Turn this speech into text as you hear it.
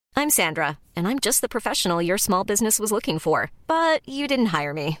I'm Sandra, and I'm just the professional your small business was looking for. But you didn't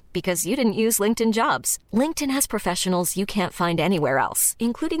hire me because you didn't use LinkedIn Jobs. LinkedIn has professionals you can't find anywhere else,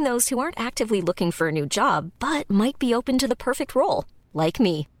 including those who aren't actively looking for a new job, but might be open to the perfect role, like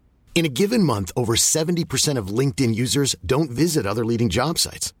me. In a given month, over 70% of LinkedIn users don't visit other leading job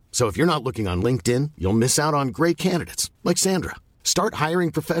sites. So if you're not looking on LinkedIn, you'll miss out on great candidates like Sandra. Start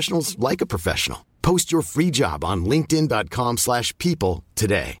hiring professionals like a professional. Post your free job on linkedin.com/people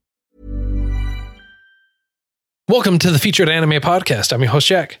today. Welcome to the Featured Anime Podcast. I'm your host,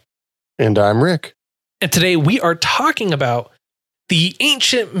 Jack. And I'm Rick. And today we are talking about The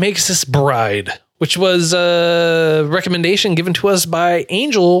Ancient Magus Bride, which was a recommendation given to us by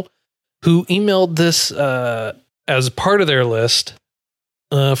Angel, who emailed this as part of their list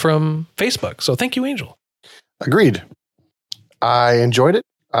from Facebook. So thank you, Angel. Agreed. I enjoyed it.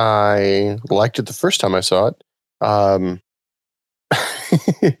 I liked it the first time I saw it.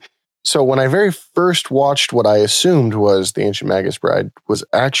 So when I very first watched what I assumed was The Ancient Magus Bride was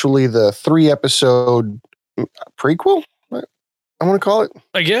actually the 3-episode prequel, I want to call it.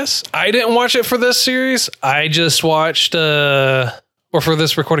 I guess. I didn't watch it for this series. I just watched, or for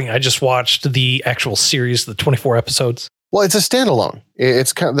this recording, I just watched the actual series, the 24 episodes. Well, it's a standalone.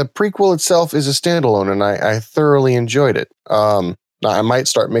 It's kind of, the prequel itself is a standalone, and I thoroughly enjoyed it. Now I might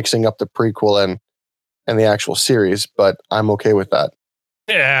start mixing up the prequel and the actual series, but I'm okay with that.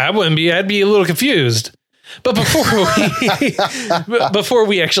 Yeah, I wouldn't be. I'd be a little confused. But before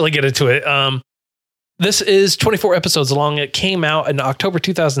we actually get into it, this is 24 episodes long. It came out in October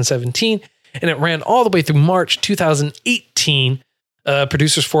 2017, and it ran all the way through March 2018.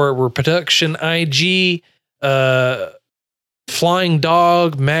 Producers for it were Production IG, Flying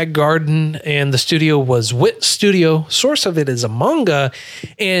Dog, Mag Garden, and the studio was Wit Studio. Source of it is a manga,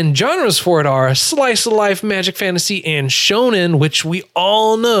 and genres for it are slice of life, magic fantasy, and shonen, which we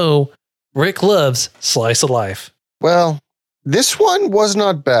all know Rick loves slice of life. Well, this one was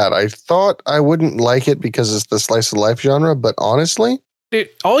not bad. I thought I wouldn't like it because it's the slice of life genre, but honestly, dude,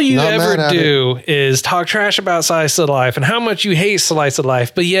 all you ever do is talk trash about slice of life and how much you hate slice of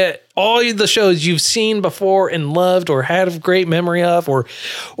life, but yet all the shows you've seen before and loved or had a great memory of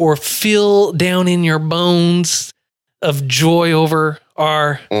or feel down in your bones of joy over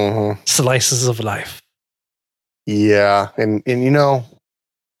are slices of life. Yeah, and you know,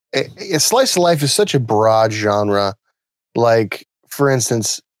 a slice of life is such a broad genre. Like, for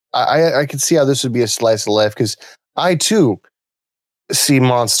instance, I could see how this would be a slice of life because I too see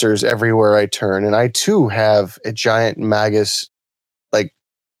monsters everywhere I turn, and I too have a giant magus, like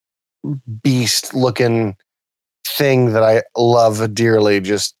beast looking thing that I love dearly,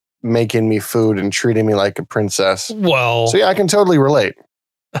 just making me food and treating me like a princess. Well, so yeah, I can totally relate.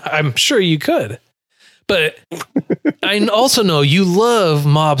 I'm sure you could, but I also know you love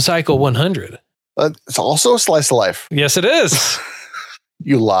Mob Psycho 100. It's also a slice of life. Yes, it is.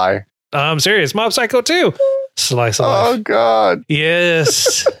 You lie. I'm serious. Mob Psycho 2. Slice of life. Oh, God.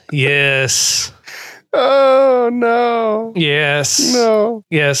 Yes. Yes. Oh, no. Yes. No.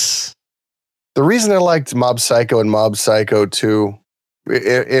 Yes. The reason I liked Mob Psycho and Mob Psycho 2,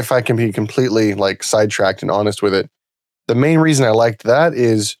 if I can be completely like sidetracked and honest with it, the main reason I liked that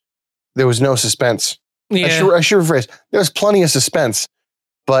is there was no suspense. Yeah. I should rephrase. There was plenty of suspense,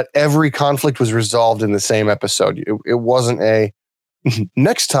 but every conflict was resolved in the same episode. It wasn't a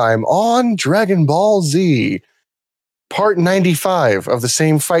next time on Dragon Ball Z, part 95 of the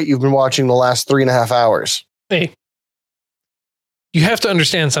same fight you've been watching the last 3.5 hours. Hey, you have to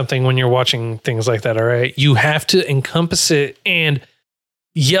understand something when you're watching things like that, all right? You have to encompass it and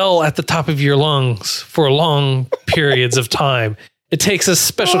yell at the top of your lungs for long periods of time. It takes a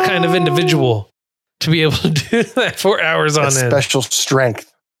special kind of individual to be able to do that for hours on end. Special strength.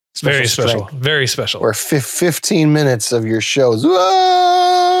 Very special. Very special. Or 15 minutes of your shows.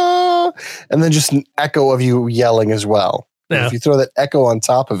 Whoa! And then just an echo of you yelling as well. Yeah. If you throw that echo on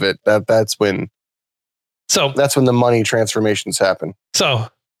top of it, that's when the money transformations happen. So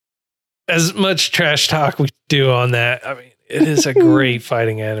as much trash talk we do on that, I mean, it is a great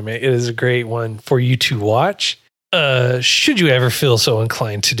fighting anime. It is a great one for you to watch. Should you ever feel so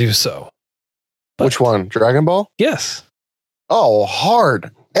inclined to do so. But, which one? Dragon Ball? Yes. Oh,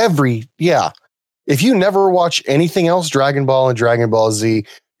 hard. If you never watch anything else, Dragon Ball and Dragon Ball Z,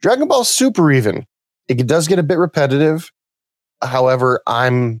 Dragon Ball Super even, it does get a bit repetitive. However,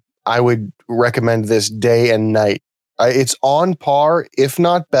 I would recommend this day and night. It's on par, if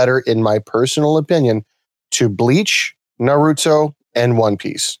not better, in my personal opinion, to Bleach, Naruto, and One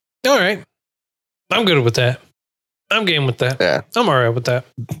Piece. All right. I'm good with that. I'm game with that. Yeah. I'm all right with that.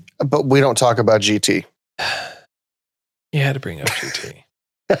 But we don't talk about GT. You had to bring up GT.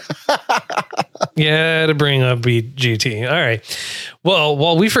 Yeah, to bring up GT. All right. Well,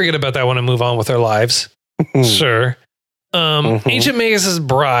 while we forget about that one and move on with our lives, sure. Ancient Magus'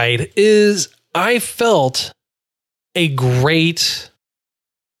 Bride is, I felt, a great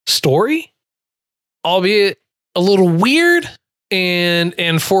story, albeit a little weird,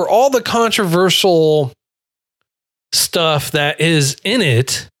 and for all the controversial stuff that is in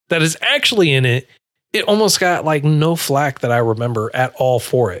it, that is actually in it, it almost got like no flack that I remember at all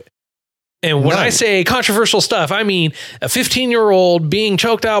for it. And when I say controversial stuff, I mean a 15-year-old being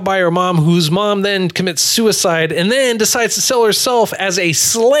choked out by her mom, whose mom then commits suicide and then decides to sell herself as a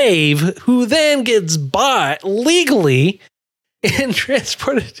slave, who then gets bought legally and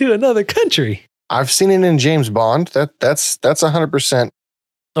transported to another country. I've seen it in James Bond. That's 100%.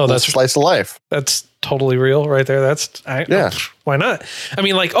 Oh, that's slice of life. That's totally real right there. Why not? I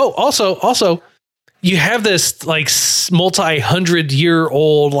mean, like, also, you have this like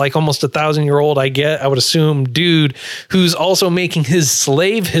multi-100-year-old, like almost 1,000-year-old, I would assume, dude who's also making his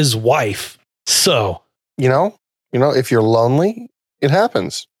slave his wife. So, you know, if you're lonely, it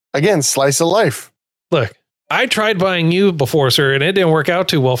happens. Again, slice of life. Look, I tried buying you before, sir, and it didn't work out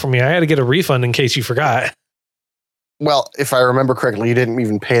too well for me. I had to get a refund in case you forgot. Well, if I remember correctly, you didn't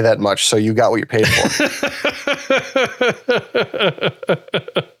even pay that much, so you got what you paid for.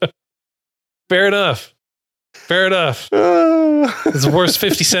 Fair enough. It's the worst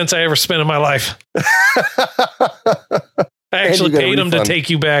 50 cents I ever spent in my life. I actually paid him to take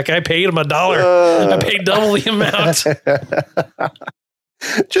you back. I paid him $1. I paid double the amount.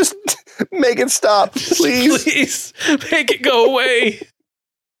 Just make it stop, please. Please make it go away.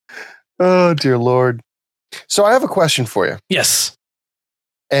 Oh, dear Lord. So I have a question for you. Yes.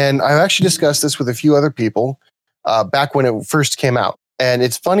 And I've actually discussed this with a few other people back when it first came out. And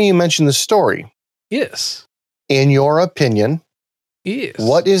it's funny you mentioned the story. Yes. In your opinion, yes,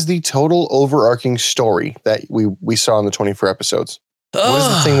 what is the total overarching story that we saw in the 24 episodes? What is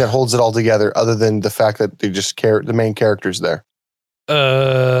the thing that holds it all together other than the fact that they just the main characters there?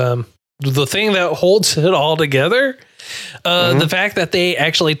 The thing that holds it all together? The fact that they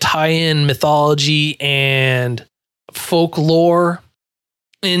actually tie in mythology and folklore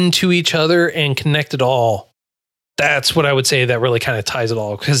into each other and connect it all. That's what I would say that really kind of ties it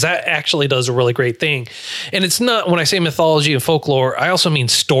all, because that actually does a really great thing. And it's not, when I say mythology and folklore, I also mean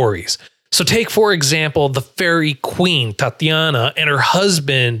stories. So take, for example, the fairy queen, Tatiana, and her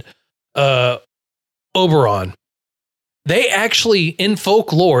husband, Oberon. They actually, in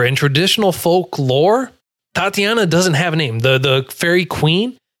folklore, in traditional folklore, Tatiana doesn't have a name. The fairy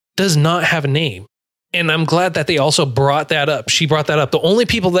queen does not have a name. And I'm glad that they also brought that up. She brought that up. The only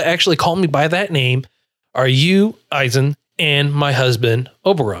people that actually call me by that name are you, Eisen, and my husband,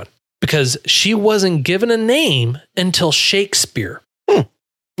 Oberon, because she wasn't given a name until Shakespeare.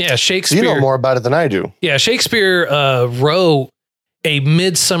 Yeah, Shakespeare. You know more about it than I do. Yeah, Shakespeare wrote A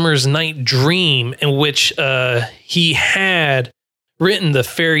Midsummer's Night Dream, in which he had written the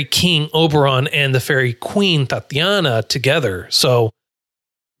fairy king Oberon and the fairy queen Tatiana together. So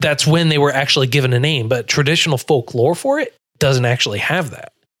that's when they were actually given a name, but traditional folklore for it doesn't actually have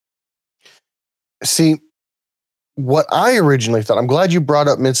that. See, what I originally thought, I'm glad you brought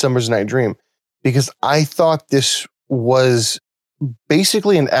up Midsummer's Night Dream, because I thought this was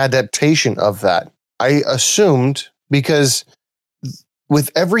basically an adaptation of that. I assumed, because with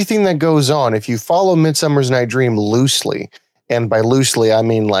everything that goes on, if you follow Midsummer's Night Dream loosely, and by loosely, I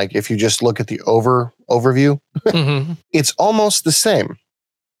mean like if you just look at the overview, it's almost the same.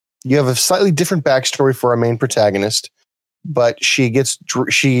 You have a slightly different backstory for our main protagonist, but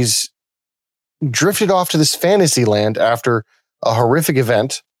she's drifted off to this fantasy land after a horrific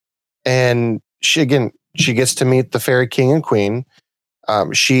event. And she gets to meet the fairy king and queen.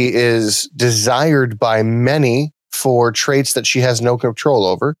 She is desired by many for traits that she has no control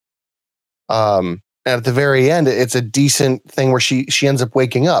over. And at the very end, it's a decent thing where she ends up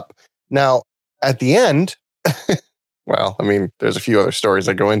waking up. Now, at the end, well, I mean, there's a few other stories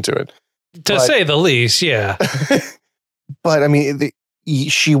that go into it. To say the least, yeah. But I mean,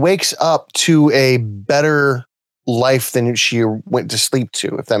 she wakes up to a better life than she went to sleep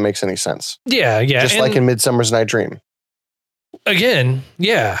to, if that makes any sense. Yeah. Just like in Midsummer's Night Dream. Again,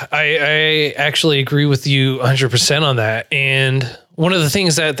 yeah, I actually agree with you 100% on that. And one of the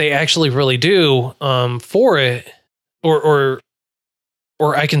things that they actually really do for it, or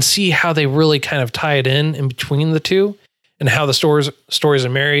I can see how they really kind of tie it in between the two, and how the stories are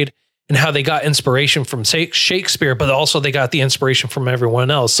married, and how they got inspiration from Shakespeare, but also they got the inspiration from everyone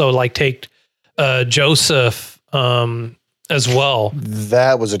else. So like take Joseph as well.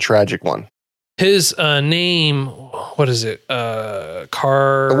 That was a tragic one. His name, what is it? Yeah,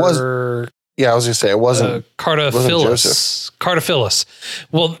 I was gonna say it wasn't Cartaphilus. Cartaphilus.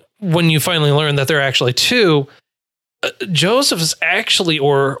 Well, when you finally learn that there are actually two, Joseph is actually,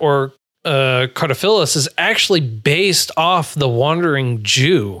 or Cartaphilus is actually based off the Wandering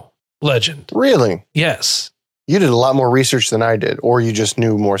Jew legend. Really? Yes. You did a lot more research than I did, or you just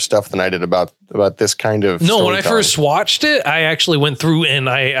knew more stuff than I did about this kind of. No, when I first watched it, I actually went through and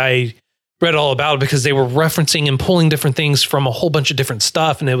I read all about it because they were referencing and pulling different things from a whole bunch of different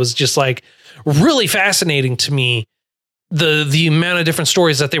stuff. And it was just like really fascinating to me, the amount of different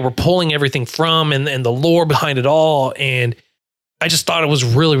stories that they were pulling everything from and the lore behind it all. And I just thought it was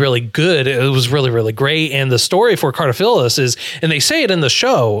really, really good. It was really, really great. And the story for Cartaphilus is, and they say it in the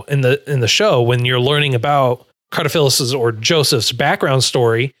show, in the show, when you're learning about Cartaphilus's or Joseph's background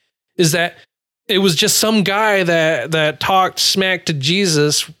story, is that it was just some guy that talked smack to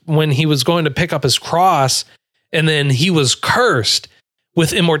Jesus when he was going to pick up his cross, and then he was cursed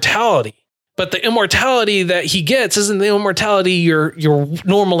with immortality. But the immortality that he gets isn't the immortality you're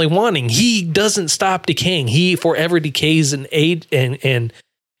normally wanting. He doesn't stop decaying. He forever decays and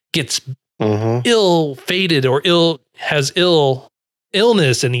gets ill-fated or has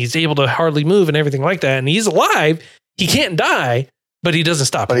illness, and he's able to hardly move and everything like that. And he's alive. He can't die, but he doesn't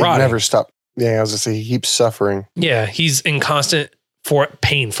stop rotting. He never stopped. Yeah, I was gonna say he keeps suffering. Yeah, he's in constant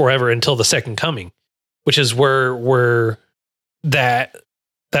pain forever until the second coming, which is where that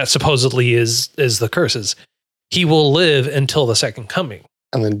supposedly is the curses. He will live until the second coming.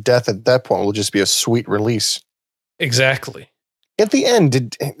 And then death at that point will just be a sweet release. Exactly. At the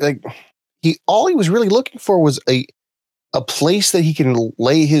end, all he was really looking for was a place that he can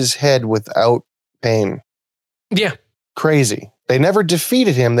lay his head without pain. Yeah. Crazy. They never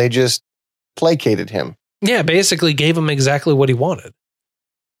defeated him. They just placated him. Yeah, basically gave him exactly what he wanted.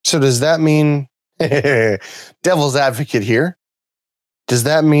 So does that mean, devil's advocate here, does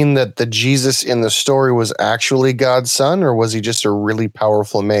that mean that the Jesus in the story was actually God's son, or was he just a really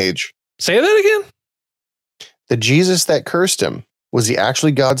powerful mage? Say that again? The Jesus that cursed him, was he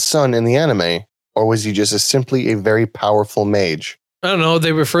actually God's son in the anime, or was he just simply a very powerful mage? I don't know.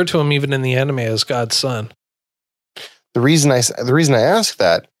 They refer to him even in the anime as God's son. The reason I ask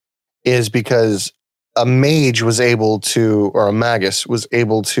that is because a mage was able to, or a magus was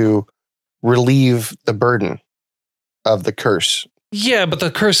able to relieve the burden of the curse. Yeah, but the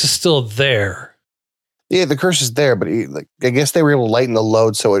curse is still there. Yeah, the curse is there, but I guess they were able to lighten the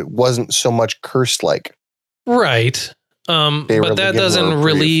load so it wasn't so much cursed-like. Right. But that doesn't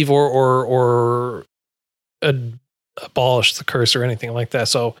relieve or abolish the curse or anything like that.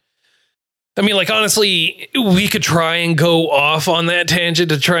 So, I mean, honestly, we could try and go off on that tangent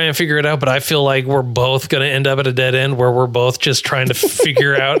to try and figure it out, but I feel like we're both going to end up at a dead end where we're both just trying to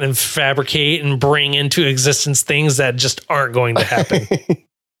figure out and fabricate and bring into existence things that just aren't going to happen.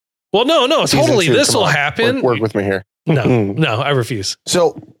 Well, no, totally. This will happen. Work with me here. No, I refuse.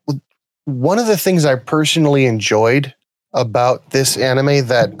 So one of the things I personally enjoyed about this anime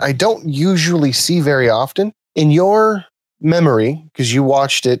that I don't usually see very often, in your memory, because you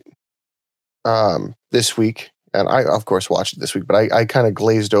watched it this week, and I of course watched it this week, but I kind of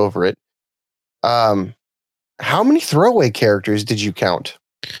glazed over it. How many throwaway characters did you count?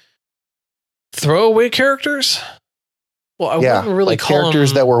 Throwaway characters? Well, I wouldn't really call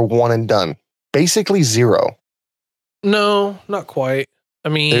characters that were one and done. Basically zero. No, not quite. I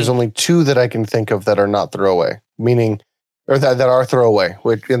mean, there's only two that I can think of that are not throwaway, meaning, or that are throwaway.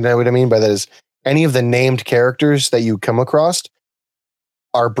 And what I mean by that is any of the named characters that you come across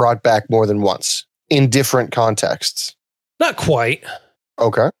are brought back more than once in different contexts. Not quite.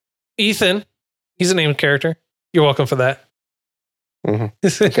 Okay. Ethan, he's a named character. You're welcome for that.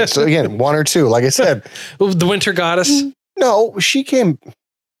 Mm-hmm. Okay, so again, one or two, like I said. The Winter Goddess? No, she came.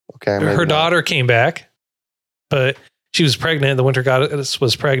 Okay. Her daughter came back, but she was pregnant. The Winter Goddess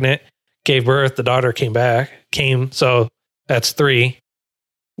was pregnant, gave birth. The daughter came. So that's three.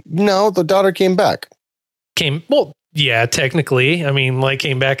 No, the daughter came back. Well, yeah, technically. I mean,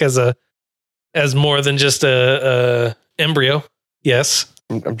 came back as more than just a embryo. Yes.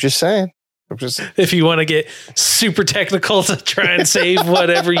 I'm just saying. If you want to get super technical to try and save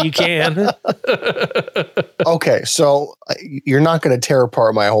whatever you can. Okay, so you're not going to tear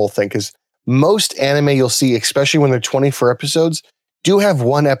apart my whole thing, because most anime you'll see, especially when they're 24 episodes, do have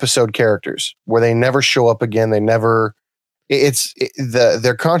one episode characters where they never show up again. They never.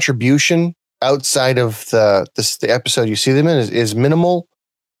 Their contribution outside of the episode you see them in is minimal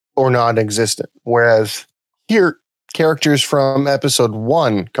or non-existent. Whereas here, characters from episode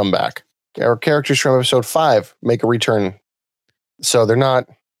 1 come back, or characters from episode 5 make a return. So they're not.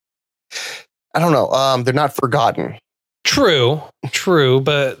 I don't know. They're not forgotten. True,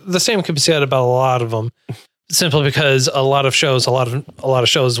 but the same could be said about a lot of them. Simply because a lot of shows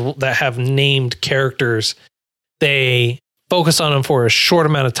that have named characters, they focus on them for a short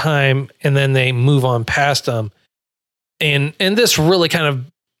amount of time and then they move on past them. And this really kind of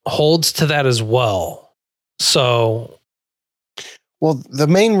holds to that as well. So, well, the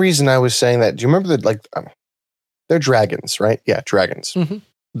main reason I was saying that, do you remember that they're dragons, right? Yeah, dragons. Mm-hmm.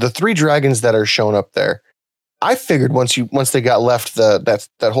 The 3 dragons that are shown up there, I figured once they got left that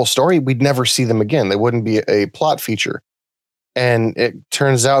whole story, we'd never see them again. They wouldn't be a plot feature. And it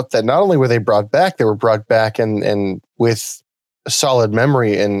turns out that not only were they brought back, they were brought back and with a solid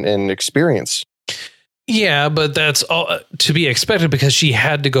memory and experience. Yeah, but that's all to be expected because she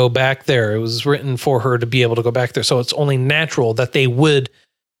had to go back there. It was written for her to be able to go back there. So it's only natural that they would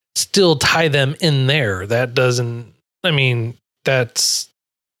still tie them in there. That's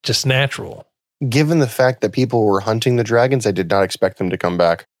just natural. Given the fact that people were hunting the dragons, I did not expect them to come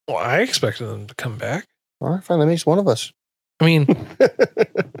back. Well, I expected them to come back. All right, fine. That makes one of us. I mean,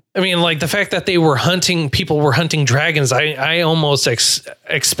 like the fact that people were hunting dragons, I almost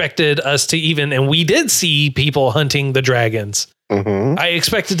expected us to and we did see people hunting the dragons. Mm-hmm. I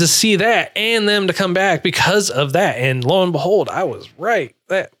expected to see that and them to come back because of that. And lo and behold, I was right.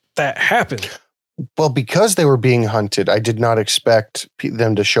 That happened. Well, because they were being hunted, I did not expect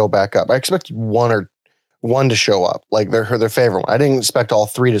them to show back up. I expected one to show up, like their favorite one. I didn't expect all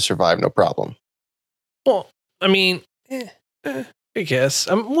 3 to survive, no problem. Well, I mean, I guess.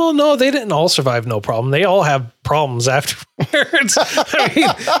 Well, no, they didn't all survive, no problem. They all have problems afterwards. I mean,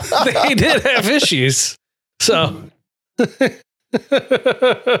 they did have issues. So.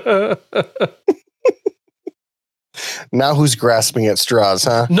 Now who's grasping at straws,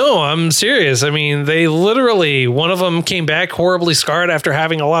 huh? No, I'm serious. I mean, they literally, one of them came back horribly scarred after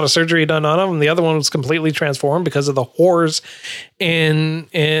having a lot of surgery done on them. The other one was completely transformed because of the horrors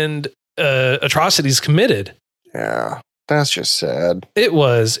and atrocities committed. Yeah, that's just sad. It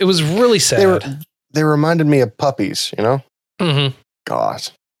was really sad. They reminded me of puppies, you know? Mm-hmm. God.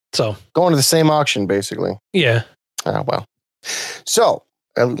 So going to the same auction, basically. Yeah. Ah, well. So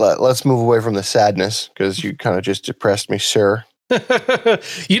let's move away from the sadness because you kind of just depressed me, sir.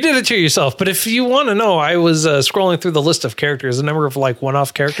 You did it to yourself. But if you want to know, I was scrolling through the list of characters, a number of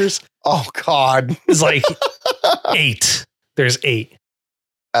one-off characters. Oh, God. It's like 8. There's 8.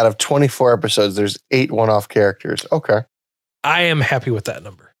 Out of 24 episodes, there's 8 one-off characters. Okay. I am happy with that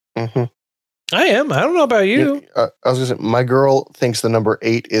number. Mm-hmm. I am. I don't know about you. I was going to say, my girl thinks the number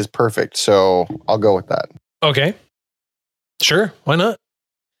 8 is perfect, so I'll go with that. Okay. Sure. Why not?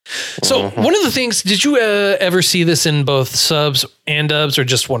 So one of the things, did you ever see this in both subs and dubs or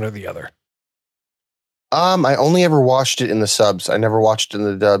just one or the other? I only ever watched it in the subs. I never watched it in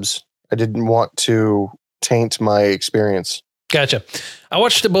the dubs. I didn't want to taint my experience. Gotcha. I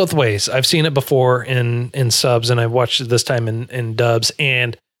watched it both ways. I've seen it before in subs and I've watched it this time in dubs.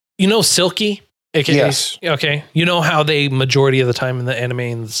 And you know Silky? AKA, yes. Okay. You know how they, majority of the time in the anime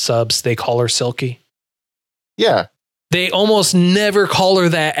and the subs, they call her Silky? Yeah. They almost never call her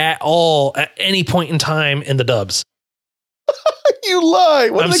that at all at any point in time in the dubs. You lie.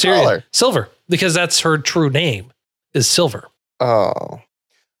 What do they call her? Silver, because that's her true name is Silver. Oh,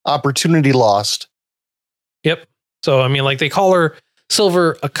 opportunity lost. Yep. So, I mean, like they call her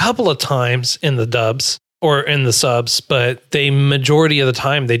Silver a couple of times in the dubs or in the subs, but they majority of the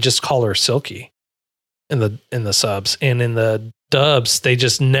time, they just call her Silky in the subs. And in the dubs, they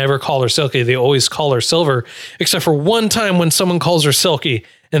just never call her Silky. They always call her Silver, except for one time when someone calls her Silky,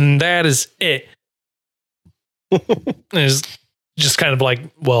 and that is it. It's just kind of like,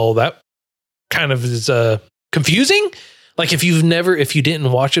 well, that kind of is confusing. Like if you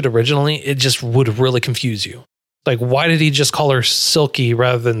didn't watch it originally, it just would really confuse you. Like, why did he just call her Silky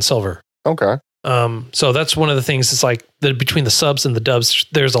rather than Silver? Okay. So that's one of the things. It's like between the subs and the dubs,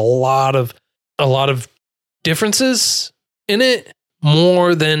 there's a lot of differences in it,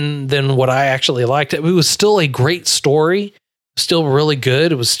 more than what I actually liked. It was still a great story, still really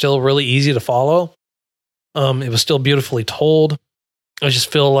good. It was still really easy to follow. It was still beautifully told. I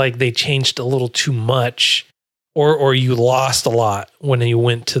just feel like they changed a little too much, or you lost a lot when you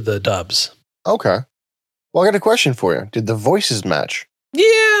went to the dubs. Okay. Well, I got a question for you. Did the voices match? Yeah.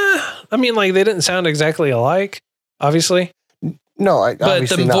 I mean, like they didn't sound exactly alike, obviously. No, but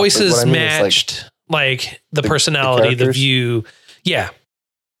the voices matched, like the personality, the view. Yeah.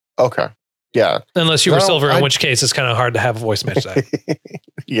 Okay. Yeah. Unless you were Silver, in which case it's kind of hard to have a voice match that.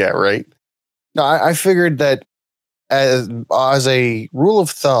 Yeah, right. No, I figured that as a rule of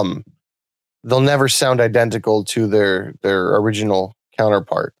thumb, they'll never sound identical to their original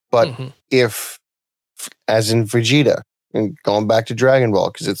counterpart. But if, as in Vegeta, and going back to Dragon Ball,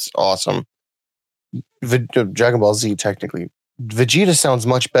 because it's awesome, Dragon Ball Z technically, Vegeta sounds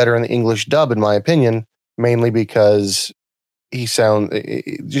much better in the English dub, in my opinion, mainly because he sounds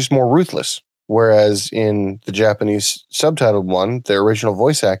just more ruthless. Whereas in the Japanese subtitled one, the original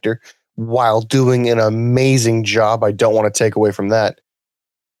voice actor, while doing an amazing job, I don't want to take away from that,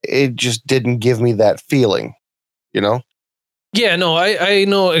 it just didn't give me that feeling, you know? Yeah, no, I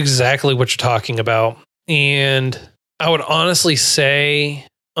know exactly what you're talking about. And I would honestly say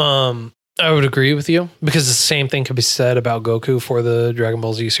I would agree with you, because the same thing could be said about Goku for the Dragon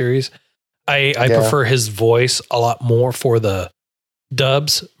Ball Z series. I prefer his voice a lot more for the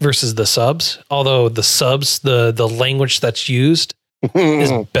dubs versus the subs. Although the subs, the language that's used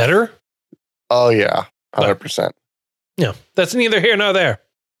is better. Oh yeah, 100%. Yeah, that's neither here nor there.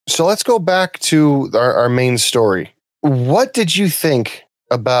 So let's go back to our main story. What did you think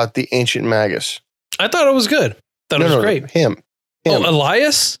about the Ancient Magus? I thought it was good. It was great. Him. Oh,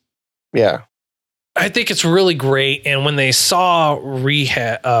 Elias? Yeah. I think it's really great. And when they saw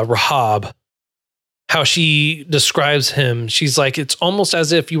Rahab, how she describes him, she's like, it's almost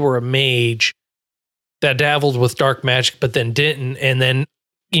as if you were a mage that dabbled with dark magic, but then didn't, and then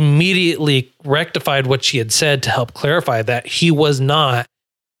immediately rectified what she had said to help clarify that he was not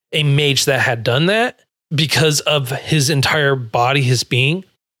a mage that had done that because of his entire body, his being.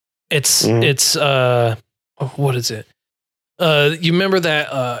 It's what is it? You remember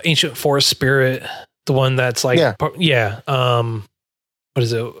that ancient forest spirit, the one that's like, what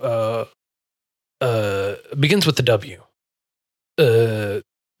is it? Begins with the W. Blah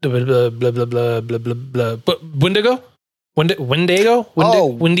blah blah blah blah blah blah blah. But Wendigo. Wendigo.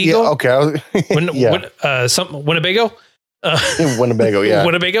 Yeah, okay. Winnebago. Winnebago. Yeah.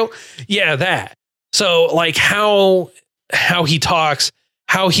 Winnebago. Yeah, that. So like how he talks,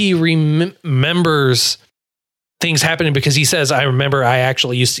 how he remembers things happening, because he says, I remember I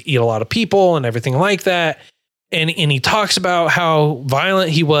actually used to eat a lot of people and everything like that. And he talks about how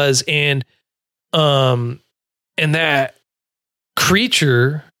violent he was, and that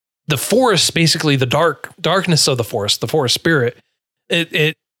creature, the forest, basically the darkness of the forest spirit,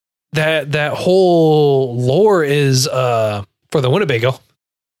 that whole lore is for the Winnebago,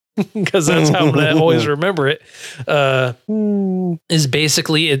 because that's how I always remember it. Is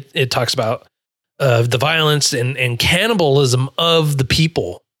basically it talks about the violence and cannibalism of the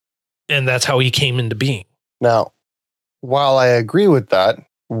people, and that's how he came into being. Now, while I agree with that,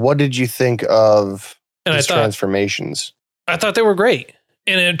 what did you think of his transformations? I thought they were great,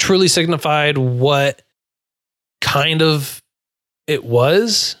 and it truly signified what kind of it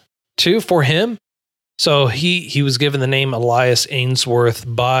was too for him. So he was given the name Elias Ainsworth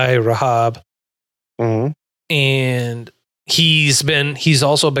by Rahab, and he's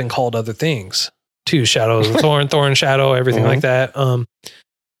also been called other things too, Shadow, Thorn, Shadow, everything like that. And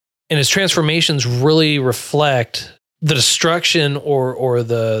his transformations really reflect the destruction or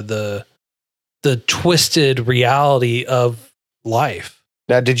the twisted reality of life.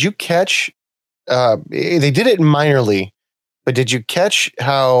 Now, did you catch? They did it minorly, but did you catch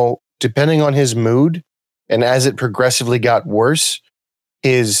how, depending on his mood, and as it progressively got worse,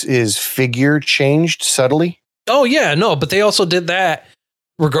 his figure changed subtly? Oh yeah, no, but they also did that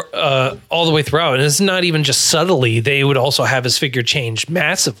all the way throughout, and it's not even just subtly. They would also have his figure change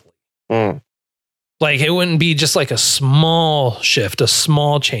massively. Like it wouldn't be just like a small shift, a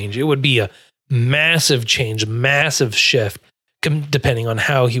small change. It would be a massive change, massive shift, depending on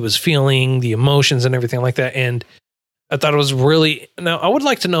how he was feeling, the emotions and everything like that. And I thought it was really, now I would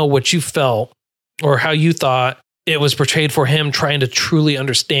like to know what you felt or how you thought it was portrayed for him trying to truly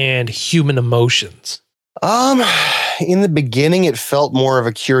understand human emotions. In the beginning, it felt more of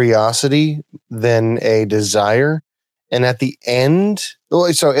a curiosity than a desire. And at the end,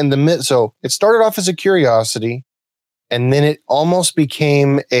 so it started off as a curiosity, and then it almost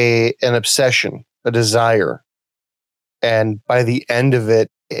became an obsession, a desire. And by the end of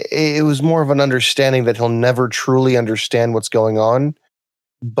it, it was more of an understanding that he'll never truly understand what's going on,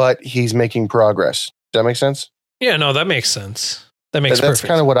 but he's making progress. Does that make sense? Yeah, no, that makes sense. That's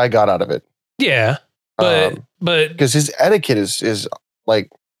kind of what I got out of it. Yeah, but because his etiquette is like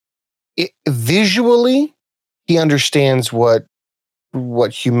visually, he understands what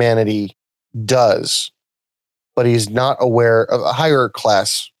humanity does, but he's not aware of a higher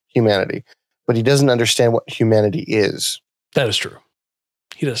class humanity, but he doesn't understand what humanity is. That is true.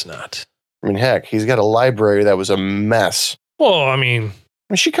 He does not. I mean, heck, he's got a library that was a mess. Well, I mean,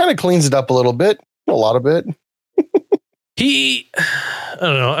 she kind of cleans it up a little bit, a lot of it. I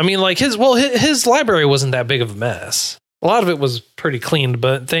don't know. I mean, like his library wasn't that big of a mess. A lot of it was pretty clean,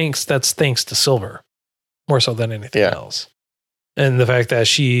 but that's thanks to Silver more so than anything else. And the fact that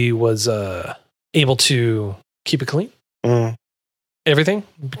she was able to keep it clean. Everything,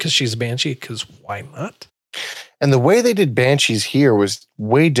 because she's a banshee, because why not? And the way they did banshees here was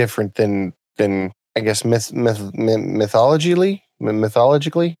way different than I guess mythologically.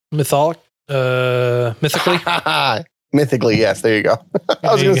 Mythically. Mythically, yes. There you go.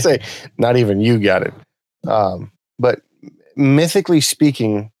 I was going to say, not even you got it. But mythically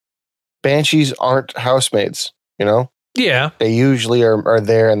speaking, banshees aren't housemaids. You know. Yeah. They usually are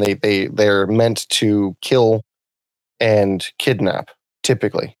there, and they're meant to kill and kidnap.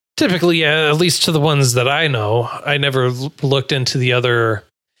 Typically, yeah. At least to the ones that I know, I never looked into the other.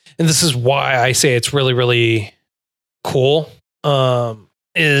 And this is why I say it's really, really cool.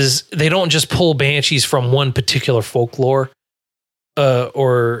 Is they don't just pull banshees from one particular folklore,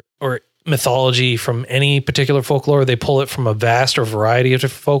 or mythology from any particular folklore. They pull it from a vast or variety of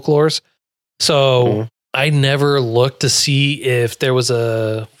different folklores. So I never looked to see if there was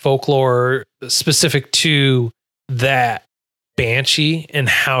a folklore specific to that banshee and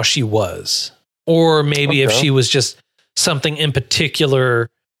how she was, or maybe if she was just something in particular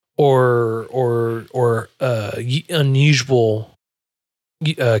or unusual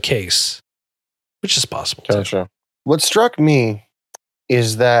case, which is possible. Gotcha. What struck me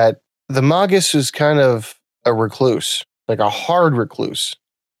is that the Magus is kind of a recluse, like a hard recluse.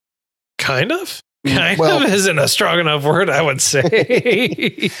 Kind of isn't a strong enough word, I would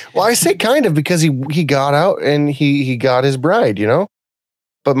say. Well, I say kind of because he got out and he got his bride, you know?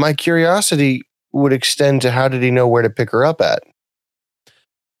 But my curiosity would extend to how did he know where to pick her up at?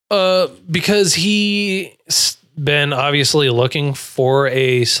 Because he's been obviously looking for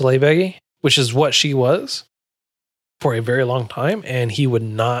a Slaybagy, which is what she was, for a very long time, and he would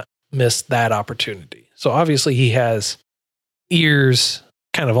not miss that opportunity. So obviously he has ears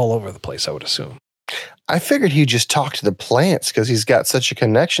kind of all over the place, I would assume. I figured he'd just talk to the plants because he's got such a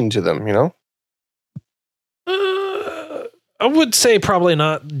connection to them, you know? I would say probably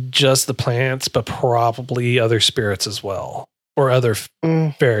not just the plants, but probably other spirits as well, or other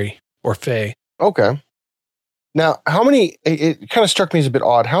fairy or fae. Okay. Now, how many, it kind of struck me as a bit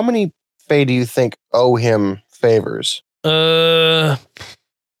odd. How many fae do you think owe him favors? That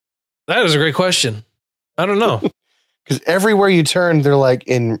is a great question. I don't know. Because everywhere you turn, they're like,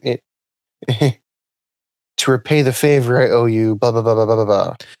 to repay the favor I owe you, blah, blah, blah, blah, blah,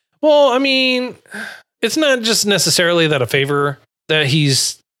 blah. Well, I mean, it's not just necessarily that a favor that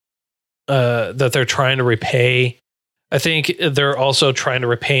that they're trying to repay. I think they're also trying to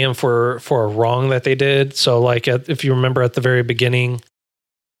repay him for a wrong that they did. So like, if you remember at the very beginning,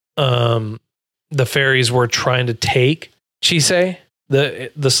 the fairies were trying to take Chisei,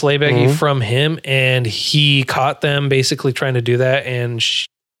 the Slaybagy from him, and he caught them basically trying to do that. And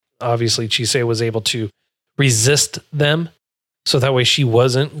obviously Chisei was able to resist them. So that way she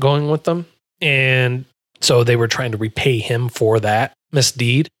wasn't going with them. And so they were trying to repay him for that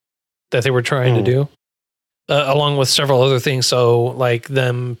misdeed that they were trying to do, along with several other things. So like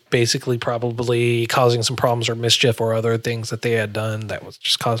them basically probably causing some problems or mischief or other things that they had done that was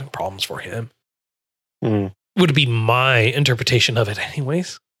just causing problems for him. Would be my interpretation of it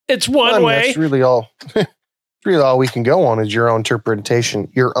anyways. It's one way. That's really all. Really all we can go on is your own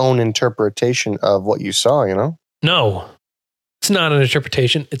interpretation of what you saw, you know? No, it's not an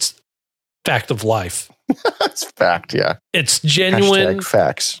interpretation. It's fact of life. It's fact, yeah. It's genuine. Hashtag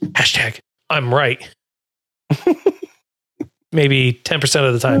facts. Hashtag I'm right. Maybe 10%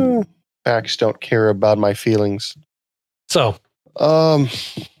 of the time. Facts don't care about my feelings. So,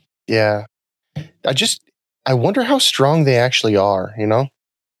 yeah. I wonder how strong they actually are, you know?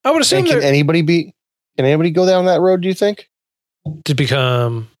 I would assume can anybody go down that road, do you think? To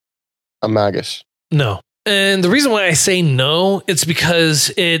become a Magus? No. And the reason why I say no, it's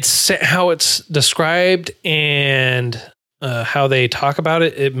because it's how it's described and how they talk about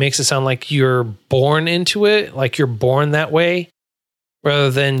it. It makes it sound like you're born into it, like you're born that way,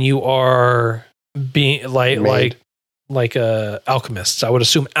 rather than you are being like alchemists. I would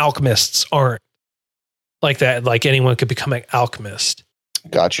assume alchemists aren't like that. Like anyone could become an alchemist.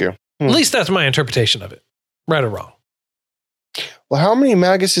 Got you. At least that's my interpretation of it. Right or wrong. Well, how many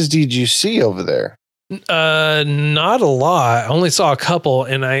Maguses did you see over there? Not a lot. I only saw a couple,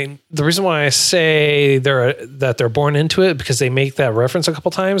 and the reason why I say they're born into it because they make that reference a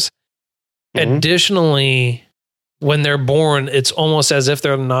couple times. Additionally, when they're born, it's almost as if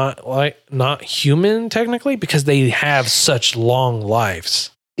they're not human technically because they have such long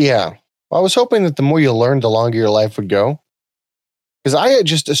lives. Yeah, well, I was hoping that the more you learned, the longer your life would go. Because I had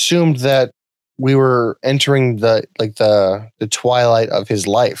just assumed that we were entering the twilight of his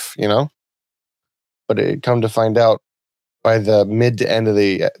life, you know. But it come to find out by the mid to end of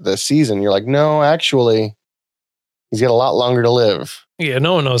the season, you're like, no, actually, he's got a lot longer to live. Yeah,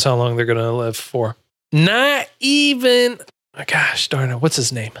 no one knows how long they're gonna live for. Not even. Oh, gosh darn it! What's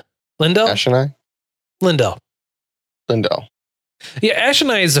his name? Lindell. Ashenai? Lindell. Yeah,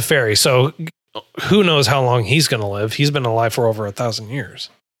 Ashenai is a fairy, so who knows how long he's gonna live? He's been alive for over 1,000 years.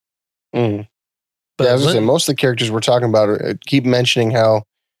 Mm. But yeah, I was gonna say, most of the characters we're talking about keep mentioning how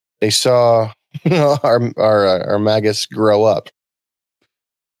they saw our Magus grow up.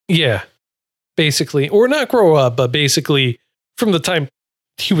 Yeah, basically, or not grow up, but basically from the time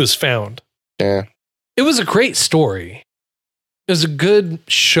he was found. Yeah, it was a great story. It was a good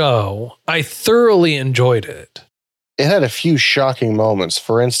show. I thoroughly enjoyed it. It had a few shocking moments.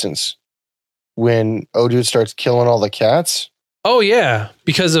 For instance, when Odude starts killing all the cats. Oh yeah,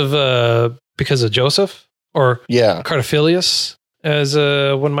 because of Joseph or Cardophilius, as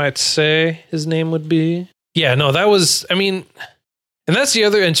one might say his name would be. Yeah, no, that was. I mean, and that's the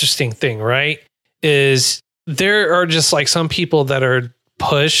other interesting thing, right? Is there are just like some people that are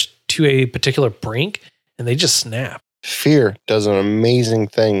pushed to a particular brink and they just snap. Fear does an amazing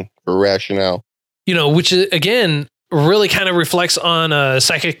thing for rationale. You know, which again really kind of reflects on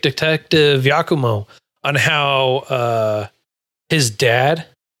Psychic Detective Yakumo, on how his dad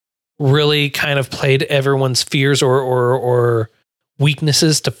really kind of played everyone's fears or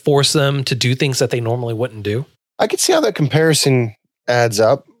weaknesses to force them to do things that they normally wouldn't do. I could see how that comparison adds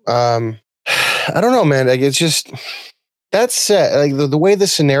up. I don't know, man. Like, it's just, that's set. Like the way the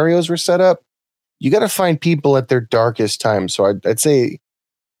scenarios were set up, you got to find people at their darkest time. So I'd say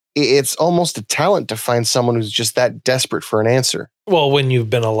it's almost a talent to find someone who's just that desperate for an answer. Well, when you've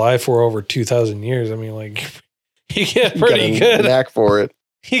been alive for over 2,000 years, I mean, like, you get pretty good. Knack for it.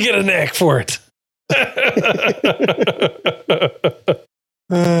 You get a knack for it.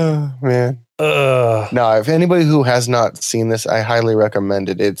 Oh, man. No, if anybody who has not seen this, I highly recommend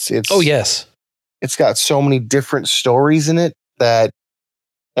it. It's oh yes, it's got so many different stories in it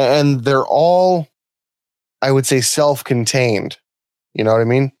and they're all, I would say, self-contained. You know what I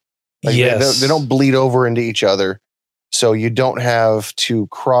mean? Like yes. They don't bleed over into each other, so you don't have to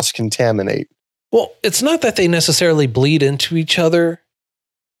cross-contaminate. Well, it's not that they necessarily bleed into each other.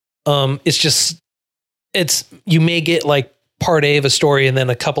 It's just you may get like part A of a story, and then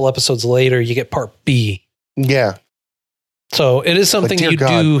a couple episodes later, you get part B. Yeah. So it is something you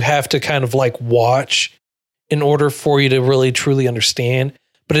do have to kind of like watch in order for you to really truly understand.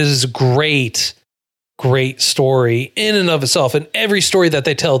 But it is a great story in and of itself. And every story that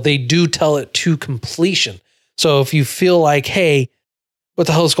they tell, they do tell it to completion. So if you feel like, hey, what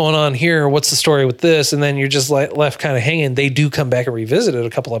the hell's going on here? What's the story with this? And then you're just like left kind of hanging, they do come back and revisit it a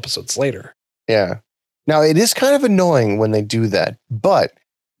couple episodes later. Yeah. Now, it is kind of annoying when they do that, but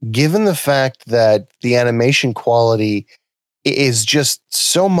given the fact that the animation quality is just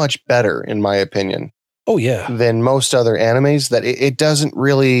so much better, in my opinion. Oh, yeah. Than most other animes, that it doesn't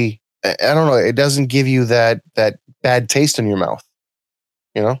really, I don't know, it doesn't give you that bad taste in your mouth,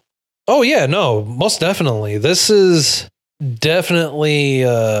 you know? Oh, yeah, no, most definitely. This is definitely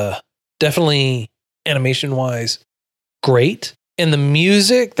animation-wise great. And the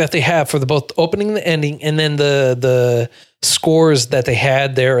music that they have for both the opening and the ending, and then the scores that they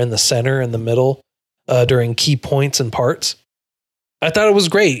had there in the center and the middle during key points and parts, I thought it was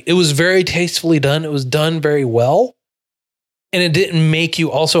great. It was very tastefully done. It was done very well. And it didn't make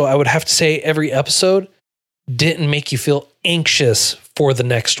you, also, I would have to say, every episode didn't make you feel anxious for the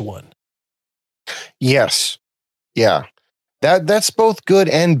next one. Yes. Yeah. That's both good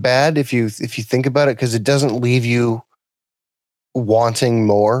and bad if you think about it, because it doesn't leave you wanting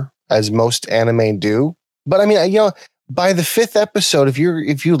more, as most anime do. But I mean, you know, by the 5th episode, if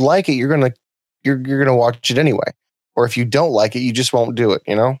you like it, you're gonna watch it anyway. Or if you don't like it, you just won't do it,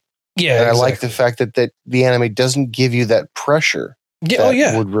 you know? Yeah. And exactly. I like the fact that the anime doesn't give you that pressure. Yeah. That oh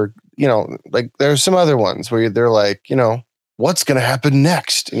yeah. would, you know, like there's some other ones where they're like, you know, what's gonna happen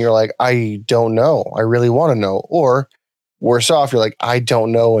next? And you're like, I don't know. I really want to know. Or worse off, you're like, I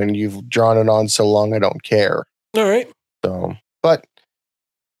don't know, and you've drawn it on so long, I don't care. All right. So, but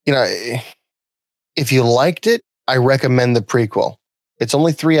you know, if you liked it, I recommend the prequel. It's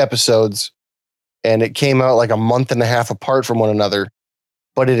only 3 episodes, and it came out like a month and a half apart from one another.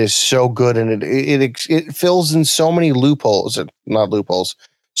 But it is so good, and it fills in so many loopholes, not loopholes,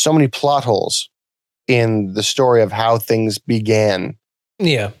 so many plot holes in the story of how things began.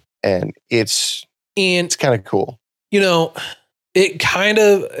 Yeah, and it's kind of cool. You know, it kind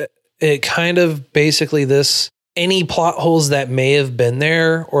of basically any plot holes that may have been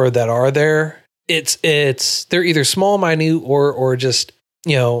there or that are there, they're either small, minute, or just,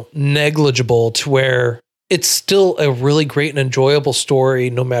 negligible, to where it's still a really great and enjoyable story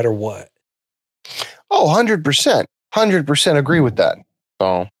no matter what. Oh, 100%. 100% agree with that.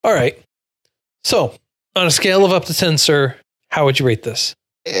 So, all right. So, on a scale of up to 10, sir, how would you rate this?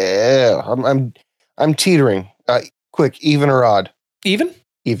 Yeah, I'm teetering. Quick, even or odd? Even?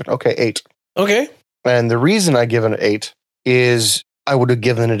 Even. Okay, 8. Okay. And the reason I give it an 8 is I would have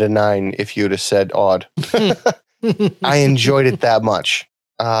given it a 9 if you'd have said odd. I enjoyed it that much.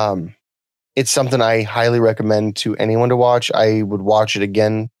 It's something I highly recommend to anyone to watch. I would watch it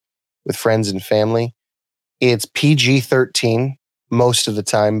again with friends and family. It's PG-13 most of the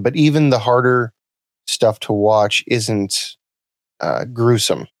time, but even the harder stuff to watch isn't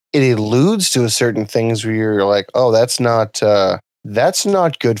gruesome. It alludes to certain things where you're like, oh, that's not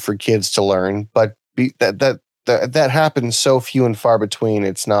good for kids to learn, but that happens so few and far between,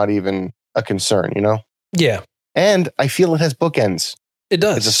 it's not even a concern, Yeah. And I feel it has bookends. It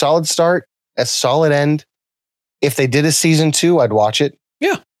does. It's a solid start, a solid end. If they did a season 2, I'd watch it.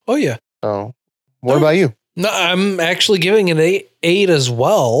 Yeah. Oh, yeah. So, what about you? No, I'm actually giving it an 8 as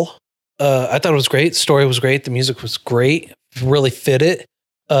well. I thought it was great. The story was great. The music was great. Really fit it.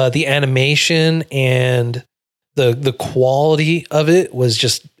 The animation and the quality of it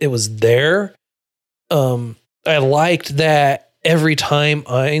was there. I liked that every time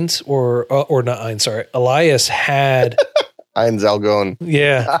Elias had Ainz Algon.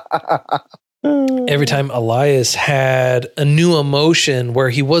 Yeah. Every time Elias had a new emotion where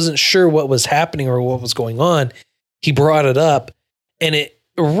he wasn't sure what was happening or what was going on, he brought it up, and it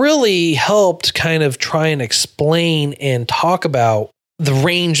really helped kind of try and explain and talk about the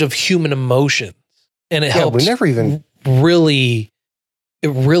range of human emotions. And it helped. We never even really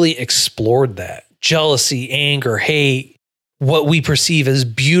explored that. Jealousy, anger, hate, what we perceive as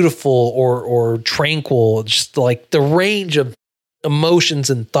beautiful or tranquil, just like the range of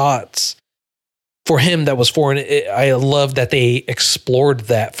emotions and thoughts for him that was foreign. I love that they explored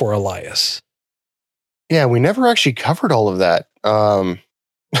that for Elias. Yeah, we never actually covered all of that.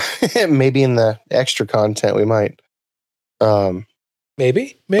 Maybe in the extra content we might.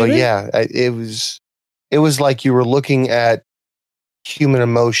 Maybe. But yeah, it was like you were looking at human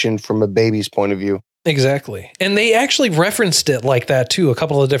emotion from a baby's point of view. Exactly. And they actually referenced it like that too a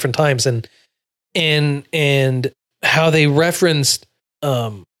couple of different times, and how they referenced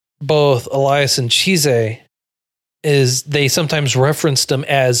both Elias and Chise is they sometimes referenced them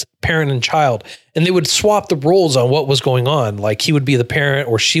as parent and child, and they would swap the roles on what was going on. Like he would be the parent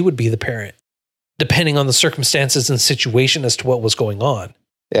or she would be the parent, depending on the circumstances and situation as to what was going on.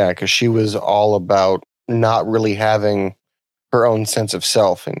 Yeah, because she was all about not really having her own sense of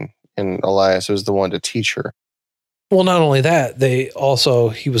self, and Elias was the one to teach her. Well, not only that, they also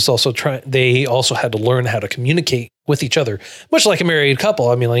had to learn how to communicate with each other, much like a married couple.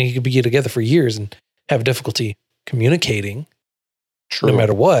 I mean, like you could be together for years and have difficulty communicating. True. No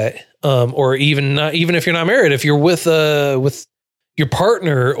matter what. Or even if you're not married, if you're with your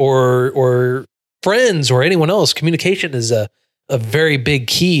partner or friends or anyone else, communication is a very big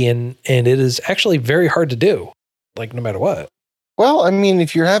key, and it is actually very hard to do, like no matter what. Well, I mean,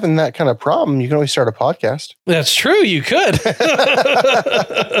 if you're having that kind of problem, you can always start a podcast. That's true. You could.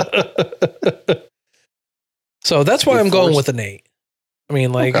 So that's why I'm going with an 8. I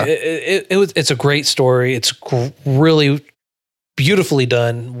mean, like it's a great story. It's really beautifully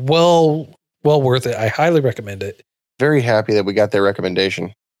done. Well worth it. I highly recommend it. Very happy that we got their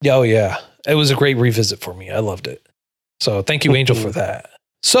recommendation. Oh yeah. It was a great revisit for me. I loved it. So thank you, Angel, for that.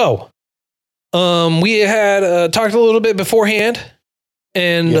 So, we had talked a little bit beforehand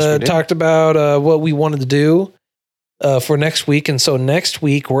and talked about what we wanted to do for next week. And so next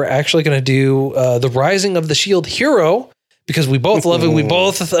week, we're actually going to do The Rising of the Shield Hero, because we both love it. We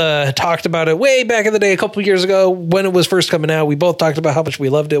both talked about it way back in the day, a couple of years ago when it was first coming out. We both talked about how much we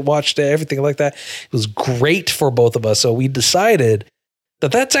loved it, watched it, everything like that. It was great for both of us. So we decided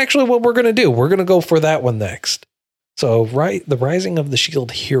that that's actually what we're going to do. We're going to go for that one next. So, The Rising of the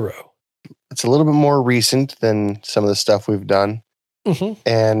Shield Hero. It's a little bit more recent than some of the stuff we've done. Mm-hmm.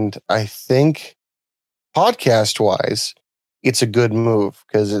 And I think podcast-wise, it's a good move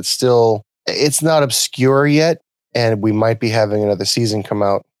because it's not obscure yet, and we might be having another season come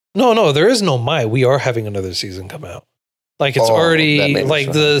out. No, there is no might. We are having another season come out. Like it's already,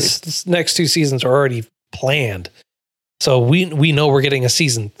 like the next 2 seasons are already planned. So we know we're getting a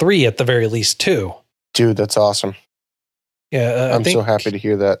season 3 at the very least too. Dude, that's awesome. Yeah, I'm so happy to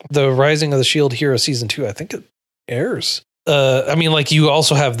hear that. The Rising of the Shield Hero season 2, I think it airs. I mean, like you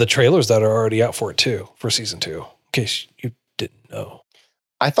also have the trailers that are already out for it too, for season 2, in case you didn't know.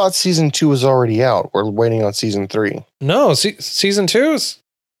 I thought season 2 was already out. We're waiting on season 3. No, season 2 is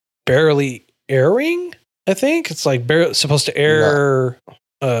barely airing. I think it's like supposed to air.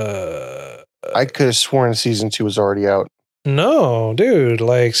 No. I could have sworn season 2 was already out. No, dude.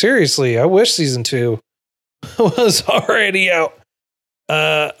 Like seriously, I wish season 2 was already out.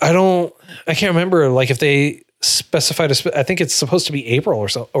 I can't remember. Like if they specified I think it's supposed to be April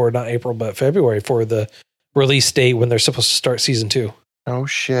or not April, but February for the release date when they're supposed to start season 2. Oh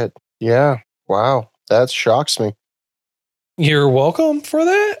shit. Yeah. Wow. That shocks me. You're welcome for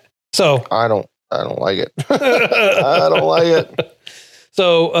that. So I don't like it. I don't like it.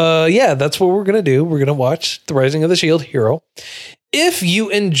 So yeah, that's what we're gonna do. We're gonna watch The Rising of the Shield Hero. If you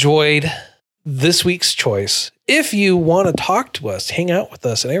enjoyed this week's choice, if you want to talk to us, hang out with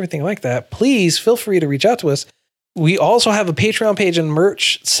us and everything like that, please feel free to reach out to us. We also have a Patreon page and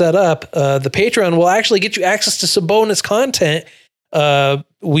merch set up. The Patreon will actually get you access to some bonus content.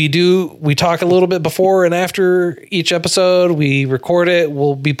 We talk a little bit before and after each episode. We record it.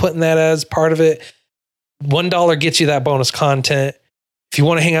 We'll be putting that as part of it. $1 gets you that bonus content. If you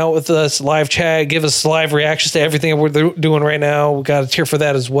want to hang out with us, live chat, give us live reactions to everything we're doing right now, we got a tier for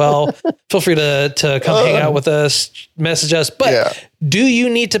that as well. Feel free to come hang out with us, message us. But do you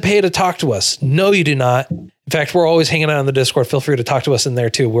need to pay to talk to us? No, you do not. In fact, we're always hanging out in the Discord. Feel free to talk to us in there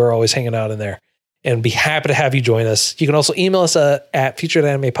too. We're always hanging out in there and be happy to have you join us. You can also email us at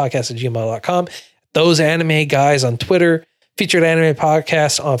featuredanimepodcast@gmail.com. Those Anime Guys on Twitter, Featured Anime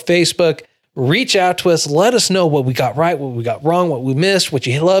Podcast on Facebook. Reach out to us. Let us know what we got right, what we got wrong, what we missed, what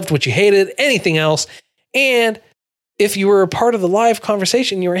you loved, what you hated, anything else. And if you were a part of the live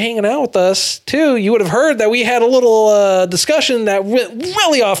conversation, you were hanging out with us too, you would have heard that we had a little discussion that went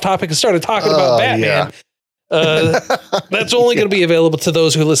really off topic and started talking about Batman. Yeah. That's only going to be available to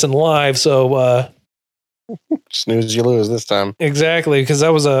those who listen live. So snooze, you lose this time. Exactly, because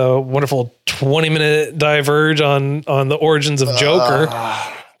that was a wonderful 20-minute diverge on the origins of Joker.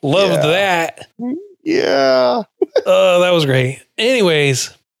 Loved that. Yeah. That was great.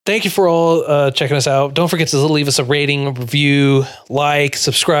 Anyways, thank you for all checking us out. Don't forget to leave us a rating, a review, like,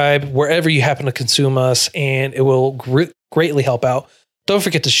 subscribe, wherever you happen to consume us, and it will greatly help out. Don't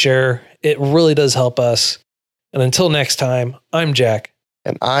forget to share. It really does help us. And until next time, I'm Jack.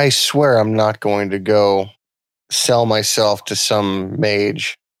 And I swear I'm not going to go sell myself to some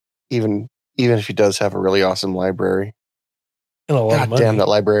mage, even if he does have a really awesome library. And a lot of money. Damn, that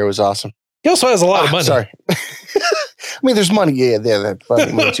library was awesome. He also has a lot of money. Sorry. I mean, there's money. Yeah, that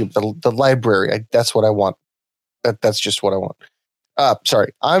money too. The library. That's what I want. That's just what I want.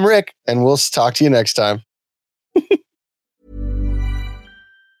 Sorry. I'm Rick, and we'll talk to you next time.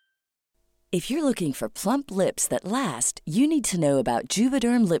 If you're looking for plump lips that last, you need to know about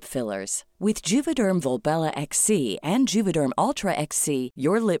Juvederm lip fillers. With Juvederm Volbella XC and Juvederm Ultra XC,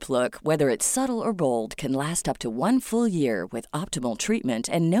 your lip look, whether it's subtle or bold, can last up to 1 full year with optimal treatment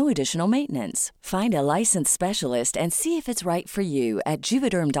and no additional maintenance. Find a licensed specialist and see if it's right for you at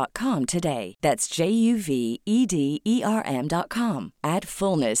Juvederm.com today. That's JUVEDERM.com. Add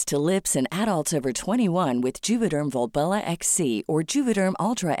fullness to lips in adults over 21 with Juvederm Volbella XC or Juvederm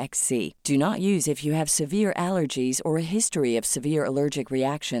Ultra XC. Do not use if you have severe allergies or a history of severe allergic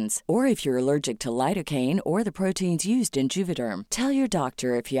reactions, or if you're allergic to lidocaine or the proteins used in Juvederm. Tell your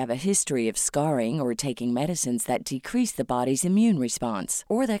doctor if you have a history of scarring or taking medicines that decrease the body's immune response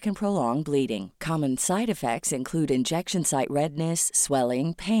or that can prolong bleeding. Common side effects include injection site redness,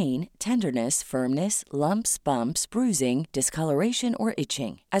 swelling, pain, tenderness, firmness, lumps, bumps, bruising, discoloration, or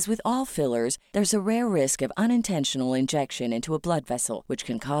itching. As with all fillers, there's a rare risk of unintentional injection into a blood vessel, which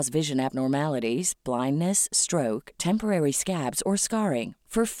can cause vision abnormalities, blindness, stroke, temporary scabs, or scarring.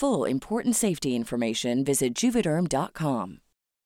 For full important safety information, visit Juvederm.com.